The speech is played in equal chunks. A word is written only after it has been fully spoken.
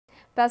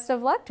Best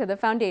of luck to the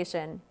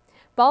foundation.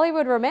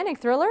 Bollywood romantic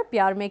thriller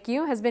Pyar Mein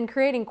Kyun has been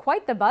creating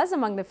quite the buzz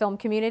among the film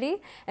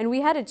community, and we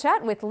had a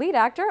chat with lead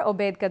actor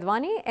Ubaid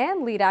Kidwani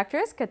and lead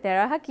actress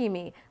Khatera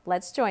Hakimi.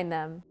 Let's join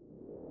them.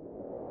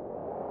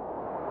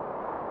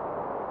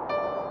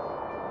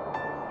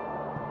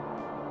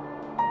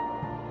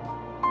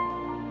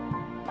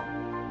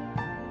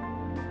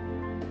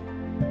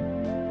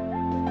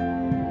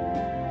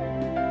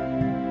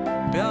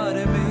 प्यार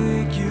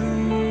में क्यों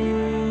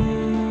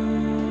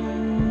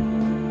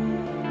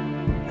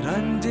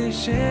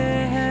रंजिशें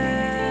हैं,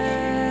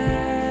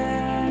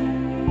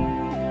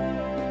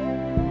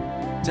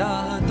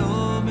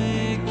 चाहतों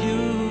में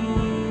क्यों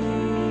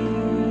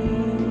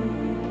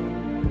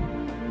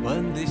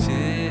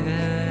बंदिशें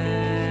हैं,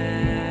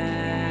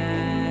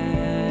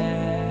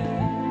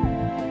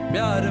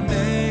 प्यार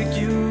में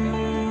क्यों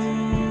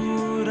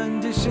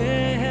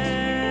रंजिशें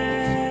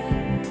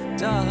हैं,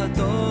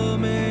 चाहतों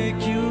में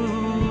क्यों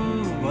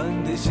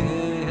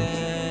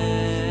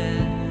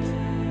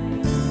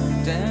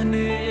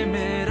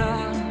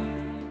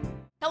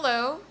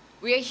Hello,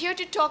 we are here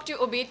to talk to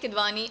Ubaid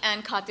Kidwani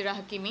and Khatera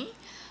Hakimi.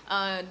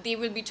 They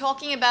will be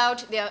talking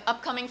about their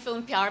upcoming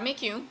film Pyar Mein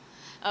Kyun,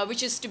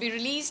 which is to be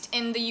released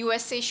in the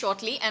USA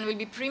shortly and will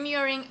be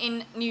premiering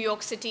in New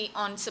York City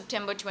on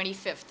September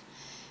 25th.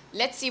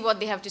 Let's see what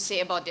they have to say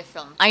about their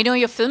film. I know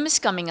your film is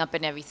coming up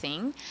and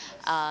everything.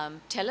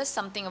 Tell us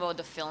something about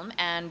the film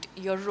and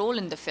your role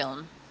in the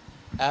film.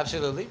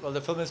 Absolutely. Well, the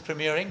film is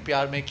premiering,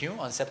 Pyar Mein Kyun,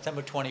 on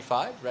September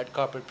 25, red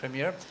carpet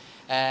premiere.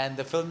 And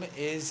the film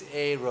is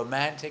a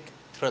romantic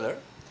thriller.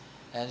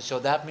 And so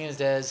that means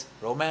there's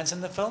romance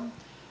in the film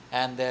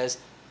and there's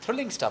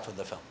thrilling stuff in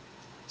the film.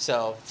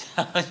 So,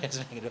 well,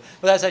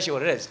 that's actually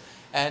what it is.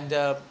 And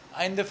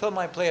in the film,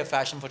 I play a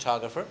fashion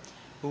photographer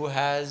who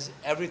has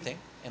everything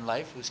in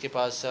life. उसके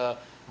पास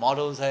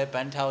models है,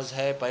 penthouse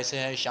है, पैसे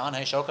हैं, शान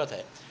है, शौकत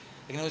है.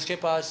 लेकिन उसके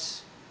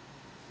पास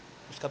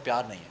उसका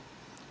प्यार नहीं है.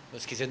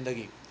 उसकी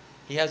ज़िंदगी.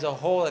 He has a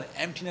hole and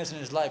emptiness in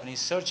his life and he's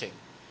searching.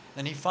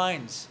 Then he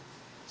finds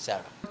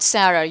Sarah.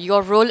 Sarah,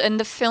 your role in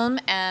the film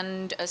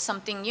and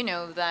something, you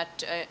know,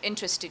 that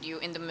interested you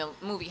in the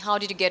movie. How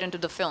did you get into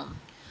the film?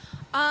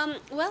 When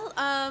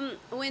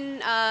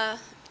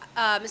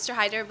Mr.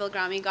 Haider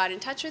Bilgrami got in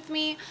touch with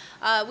me,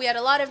 we had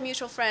a lot of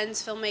mutual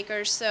friends,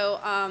 filmmakers,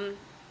 so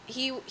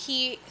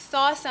he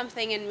saw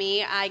something in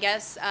me, I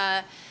guess,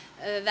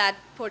 that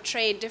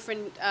portrayed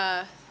different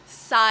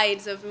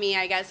sides of me,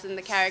 I guess, in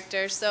the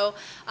character. So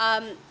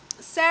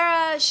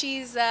Sarah,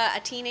 she's a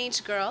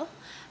teenage girl,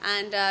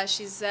 and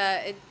she's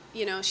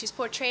she's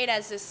portrayed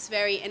as this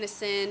very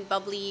innocent,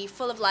 bubbly,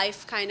 full of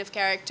life kind of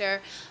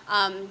character,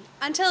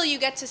 until you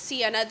get to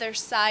see another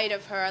side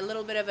of her, a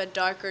little bit of a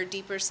darker,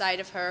 deeper side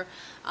of her.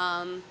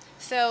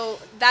 So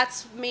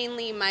that's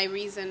mainly my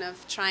reason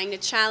of trying to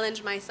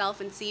challenge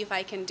myself and see if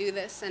I can do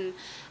this, and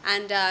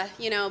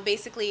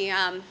basically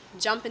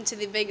jump into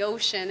the big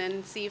ocean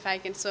and see if I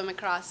can swim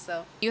across.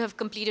 So you have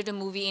completed a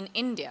movie in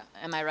India,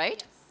 am I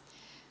right?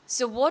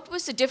 So what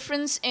was the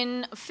difference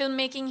in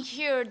filmmaking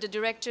here, the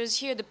directors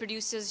here, the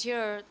producers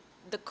here,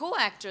 the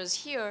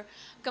co-actors here,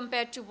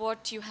 compared to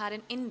what you had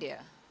in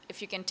India,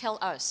 if you can tell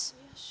us?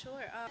 Yeah,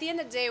 sure. At the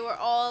end of the day, we're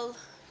all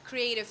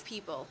creative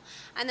people,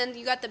 and then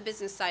you got the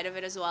business side of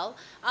it as well.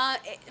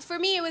 For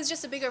me, it was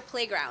just a bigger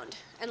playground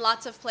and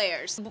lots of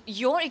players.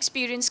 Your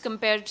experience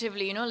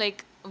comparatively, you know,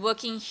 like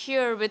working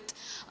here with,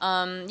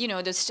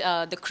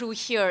 the crew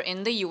here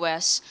in the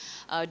US,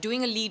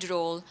 doing a lead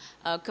role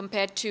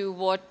compared to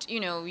what,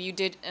 you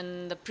did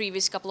in the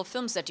previous couple of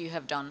films that you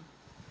have done.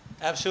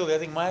 Absolutely. I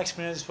think my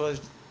experience was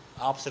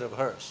opposite of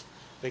hers,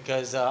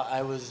 because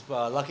I was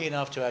lucky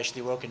enough to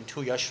actually work in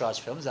 2 Yash Raj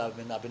films. I've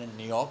been in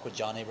New York with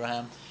John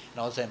Abraham, and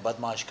also in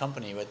Badmaash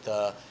Company with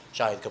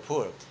Shahid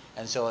Kapoor.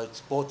 And so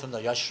it's both from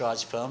the Yash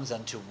Raj films,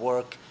 and to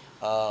work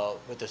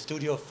with the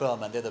studio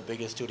film, and they're the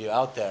biggest studio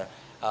out there,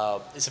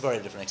 it's a very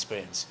different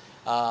experience.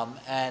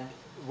 And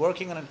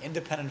working on an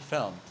independent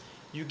film,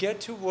 you get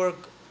to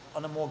work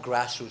on a more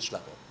grassroots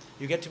level.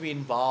 You get to be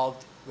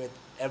involved with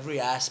every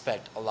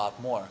aspect a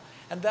lot more.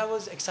 And that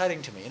was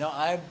exciting to me.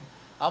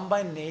 I'm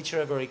by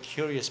nature a very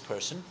curious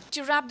person.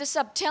 To wrap this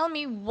up, tell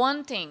me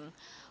one thing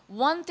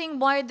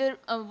why the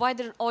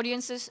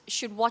audiences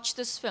should watch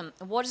this film.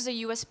 What is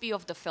the USP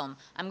of the film?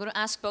 I'm going to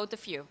ask both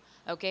of you,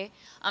 okay?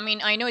 I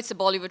mean, I know it's a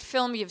Bollywood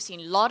film. You've seen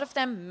a lot of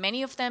them,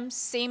 many of them,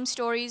 same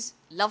stories,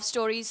 love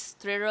stories,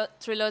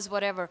 thrillers,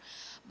 whatever.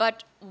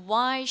 But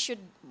why should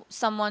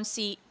someone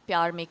see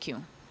Pyar Mein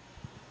Kyun?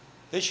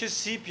 They should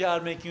see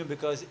Pyar Mein Kyun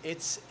because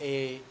it's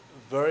a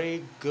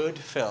very good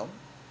film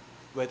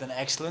with an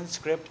excellent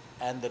script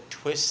and the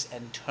twists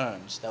and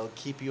turns that will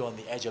keep you on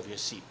the edge of your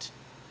seat.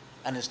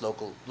 And it's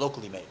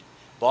locally made.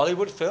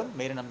 Bollywood film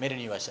made in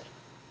USA.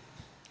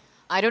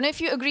 I don't know if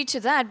you agree to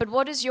that, but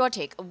what is your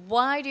take?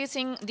 Why do you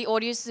think the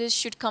audiences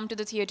should come to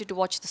the theater to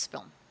watch this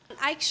film?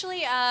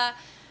 Actually,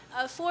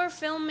 for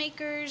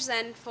filmmakers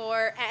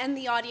and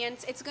the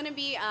audience, it's going to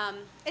be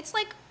it's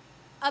like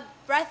a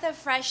breath of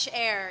fresh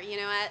air,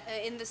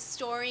 in the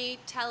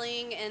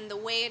storytelling and the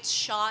way it's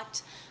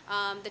shot.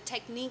 the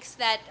techniques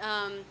that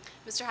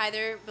Mr.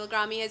 Haider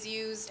Bilgrami has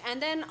used,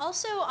 and then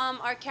also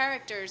our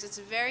characters. It's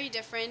very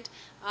different.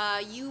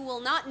 You will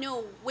not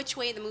know which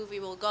way the movie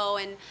will go,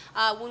 and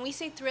when we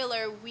say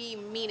thriller, we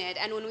mean it,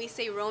 and when we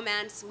say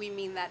romance, we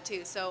mean that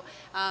too. So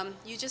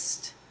you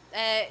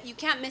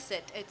can't miss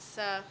it. It's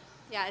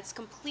yeah, it's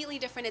completely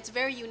different. It's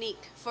very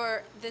unique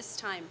for this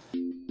time.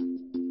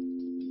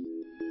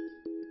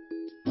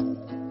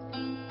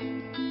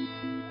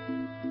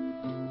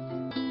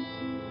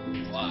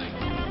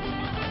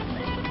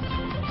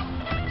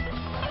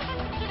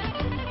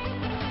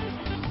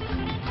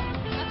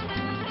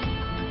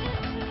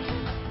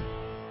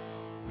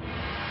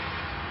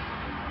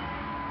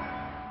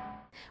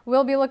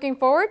 We'll be looking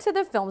forward to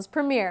the film's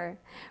premiere.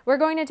 We're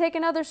going to take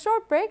another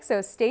short break,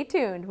 so stay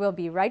tuned. We'll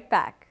be right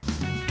back.